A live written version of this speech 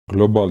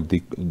global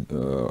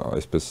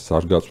այսպես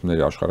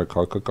զարգացումների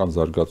աշխարհակաղակական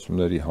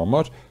զարգացումների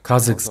համար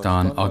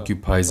Kazakhstan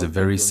occupies a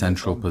very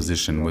central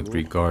position with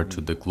regard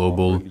to the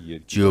global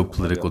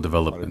geopolitical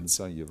developments.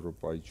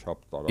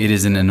 It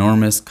is an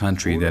enormous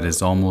country that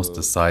is almost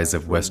the size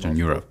of Western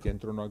Europe.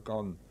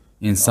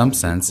 In some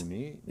sense,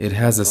 it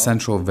has a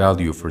central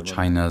value for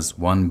China's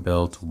One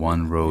Belt,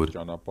 One Road,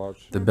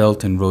 the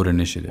Belt and Road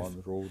Initiative.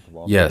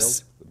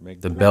 Yes,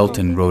 the Belt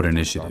and Road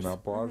Initiative.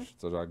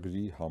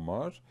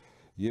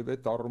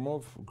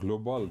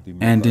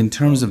 And in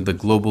terms of the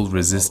global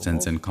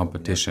resistance and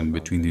competition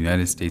between the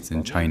United States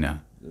and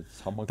China,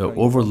 the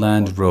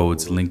overland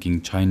roads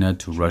linking China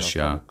to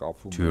Russia,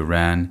 to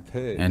Iran,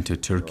 and to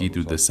Turkey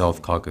through the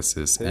South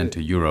Caucasus and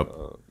to Europe,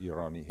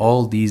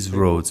 all these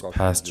roads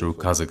pass through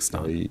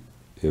Kazakhstan.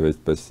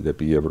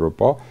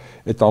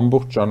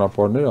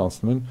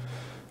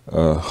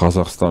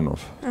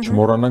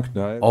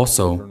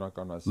 Also,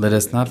 let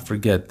us not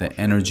forget the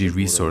energy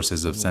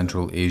resources of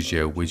Central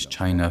Asia which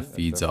China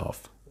feeds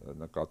off.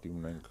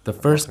 The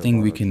first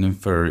thing we can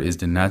infer is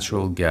the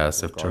natural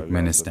gas of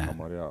Turkmenistan.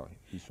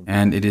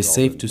 And it is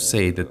safe to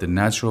say that the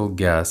natural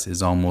gas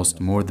is almost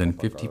more than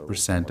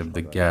 50% of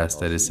the gas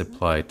that is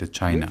supplied to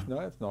China.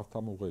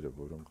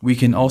 We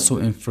can also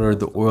infer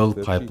the oil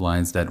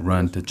pipelines that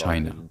run to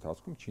China.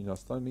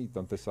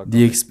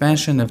 The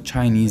expansion of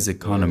Chinese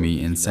economy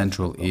in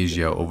Central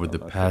Asia over the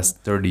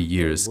past 30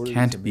 years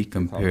can't be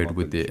compared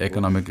with the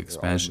economic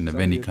expansion of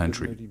any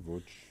country,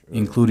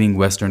 including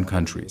Western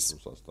countries,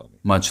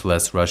 much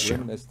less Russia.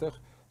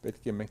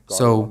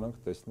 So,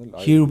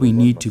 here we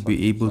need to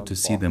be able to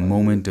see the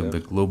moment of the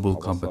global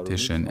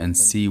competition and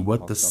see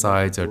what the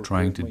sides are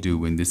trying to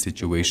do in this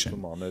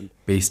situation,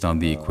 based on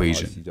the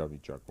equation.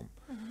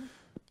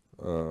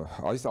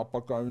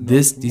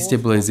 This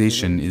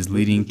destabilization is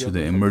leading to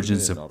the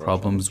emergence of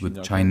problems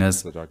with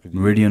China's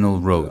Meridional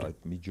Road,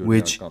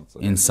 which,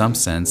 in some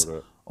sense,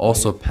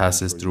 also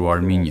passes through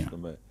Armenia.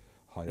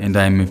 And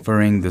I am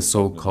inferring the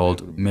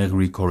so-called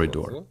Meghri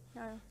Corridor.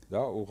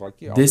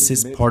 This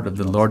is part of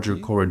the larger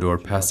corridor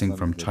passing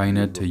from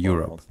China to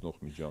Europe,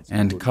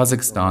 and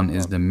Kazakhstan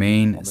is the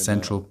main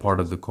central part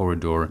of the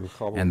corridor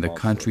and the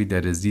country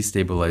that is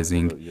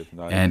destabilizing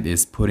and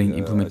is putting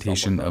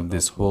implementation of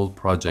this whole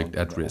project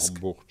at risk.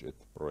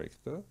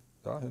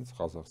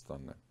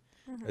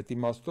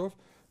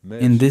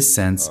 In this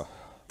sense,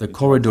 the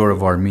corridor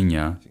of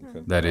Armenia,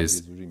 that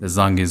is, the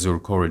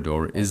Zangezur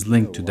corridor, is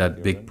linked to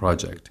that big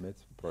project.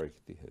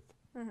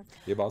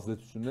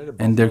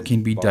 And there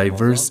can be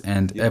diverse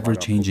and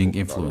ever-changing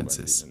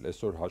influences.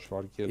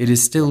 It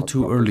is still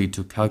too early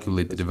to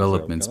calculate the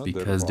developments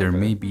because there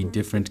may be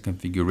different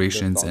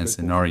configurations and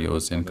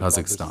scenarios in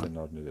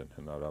Kazakhstan.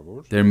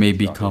 There may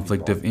be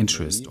conflict of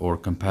interest or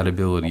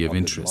compatibility of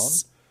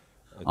interests.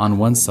 On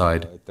one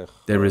side,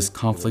 there is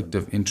conflict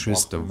of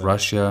interest of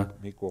Russia,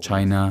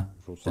 China,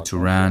 the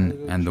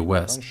Turan, and the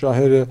West.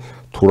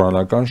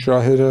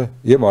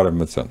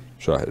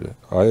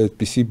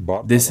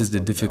 This is the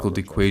difficult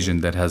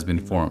equation that has been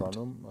formed.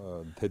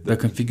 The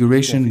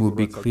configuration will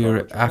be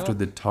clear after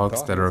the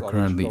talks that are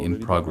currently in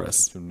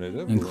progress,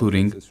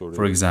 including,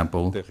 for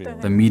example,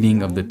 the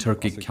meeting of the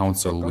Turkic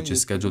Council, which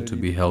is scheduled to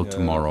be held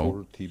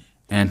tomorrow.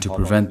 And to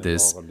prevent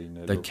this,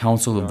 the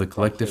Council of the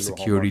Collective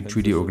Security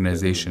Treaty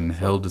Organization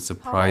held a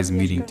surprise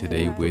meeting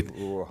today with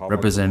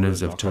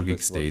representatives of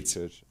Turkic states.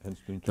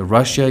 The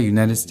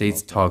Russia-United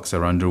States talks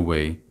are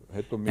underway,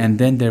 and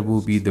then there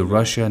will be the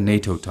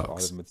Russia-NATO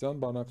talks.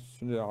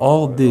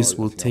 All this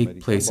will take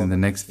place in the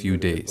next few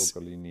days.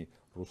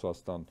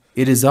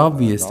 It is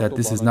obvious that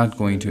this is not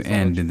going to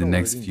end in the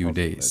next few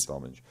days.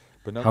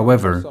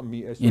 However,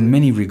 in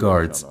many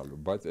regards,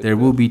 there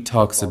will be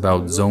talks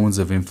about zones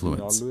of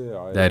influence,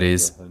 that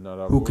is,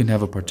 who can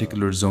have a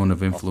particular zone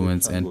of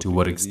influence and to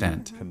what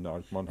extent,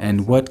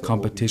 and what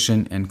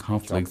competition and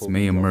conflicts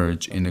may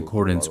emerge in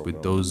accordance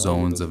with those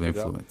zones of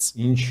influence.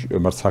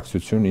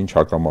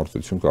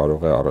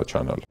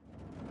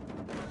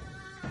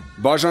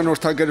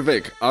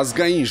 Բաժանորդագրվեք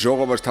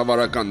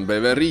Ազգային-Ժողովրդավարական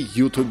Բևեռի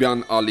YouTube-յան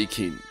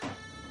ալիքին։